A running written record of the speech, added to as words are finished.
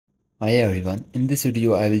Hi everyone, in this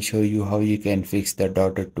video I will show you how you can fix the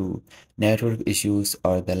Dota 2 network issues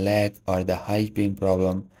or the lag or the high ping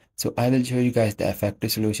problem. So I will show you guys the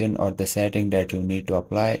effective solution or the setting that you need to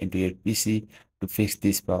apply into your PC to fix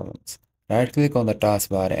these problems. Right click on the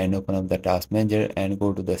taskbar and open up the task manager and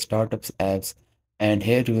go to the startups apps, and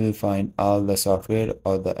here you will find all the software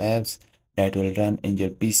or the apps that will run in your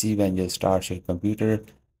PC when you start your computer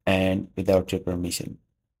and without your permission.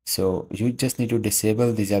 So you just need to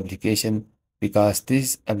disable this application because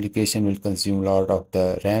this application will consume a lot of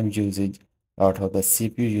the RAM usage, lot of the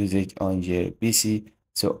CPU usage on your PC.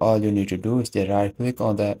 So all you need to do is just right click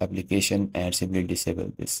on the application and simply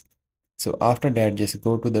disable this. So after that, just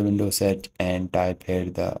go to the Windows set and type here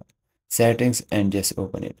the settings and just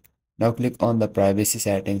open it. Now click on the privacy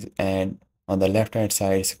settings and on the left hand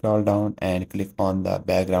side scroll down and click on the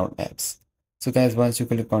background apps. So guys, once you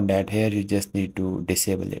click on that, here you just need to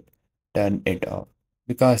disable it, turn it off,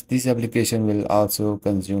 because this application will also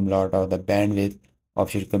consume a lot of the bandwidth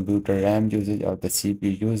of your computer RAM usage or the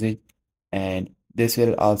CPU usage, and this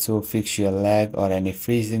will also fix your lag or any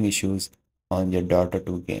freezing issues on your Dota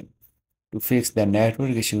 2 game. To fix the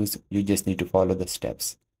network issues, you just need to follow the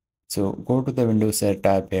steps. So go to the Windows set,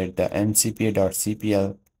 type here the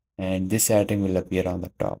ncpa.cpl, and this setting will appear on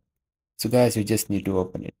the top. So guys, you just need to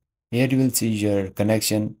open it. Here you will see your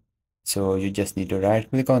connection. So you just need to right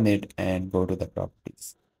click on it and go to the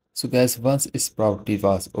properties. So guys, once its property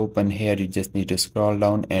was open, here you just need to scroll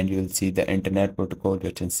down and you will see the internet protocol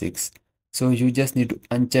version 6. So you just need to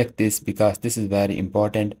uncheck this because this is very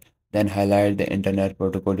important. Then highlight the internet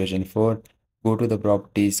protocol version 4. Go to the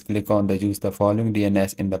properties, click on the use the following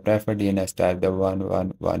DNS. In the preferred DNS type the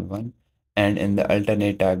 1111 and in the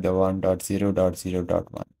alternate type the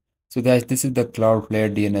 1.0.0.1. So guys, this is the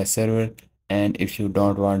Cloudflare DNS server, and if you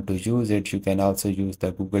don't want to use it, you can also use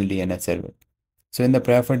the Google DNS server. So in the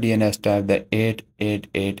preferred DNS type the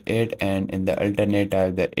 8888 and in the alternate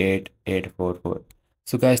type the 8844.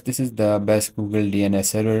 So guys, this is the best Google DNS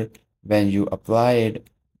server. When you apply it,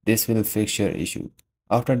 this will fix your issue.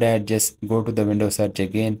 After that, just go to the Windows search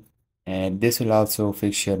again, and this will also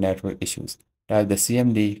fix your network issues. Type the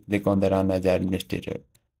CMD, click on the run as administrator.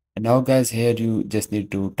 And now guys, here you just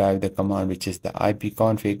need to type the command which is the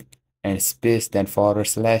ipconfig and space then forward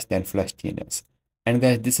slash then flush DNS. And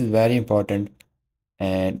guys, this is very important.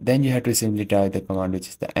 And then you have to simply type the command which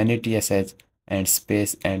is the netsh and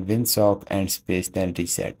space and winsock and space then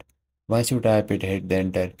reset. Once you type it, hit the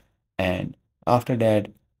enter, and after that,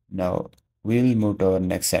 now we'll move to our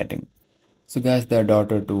next setting. So guys, the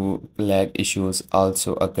Dota 2 lag issues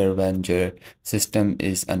also occur when your system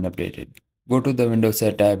is unupdated. Go to the Windows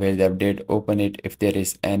set tab, here the update, open it. If there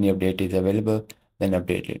is any update is available, then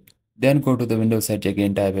update it. Then go to the Windows set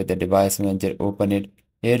again, type here the device manager, open it.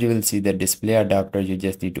 Here you will see the display adapter. You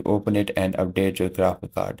just need to open it and update your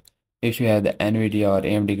graphic card. If you have the NVIDIA or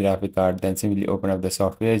AMD graphic card, then simply open up the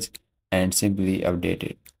softwares and simply update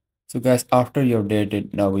it. So guys, after you update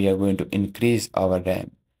it, now we are going to increase our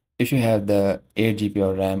RAM. If you have the 8 GB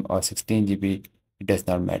of RAM or 16 GB, it does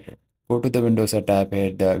not matter. Go to the Windows tab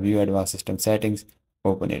here, the View Advanced System Settings,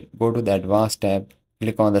 open it. Go to the Advanced tab,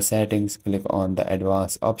 click on the Settings, click on the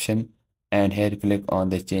Advanced option, and here click on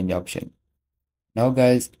the Change option. Now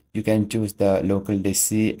guys, you can choose the local disk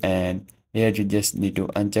C, and here you just need to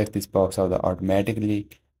uncheck this box of the automatically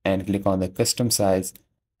and click on the custom size,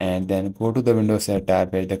 and then go to the Windows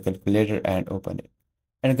tab here, the calculator, and open it.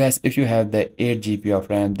 And guys, if you have the 8 GB of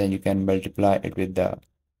RAM, then you can multiply it with the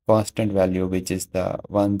constant value which is the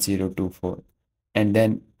 1024, and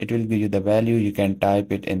then it will give you the value. You can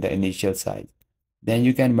type it in the initial size, then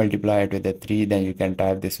you can multiply it with the 3, then you can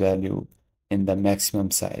type this value in the maximum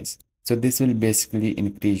size. So this will basically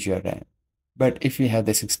increase your RAM. But if you have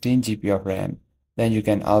the 16 GB of RAM, then you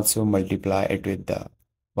can also multiply it with the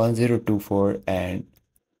 1024, and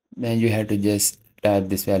then you have to just type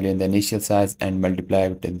this value in the initial size and multiply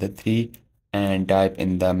it with the 3 and type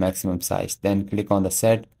in the maximum size. Then click on the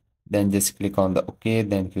set, then just click on the OK,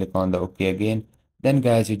 then click on the OK again. Then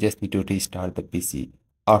guys, you just need to restart the PC.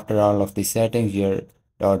 After all of the settings, your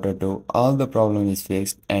Dota 2 all the problem is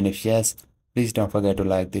fixed. And if yes, please don't forget to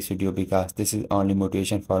like this video because this is only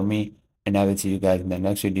motivation for me, and I will see you guys in the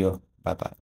next video. Bye bye.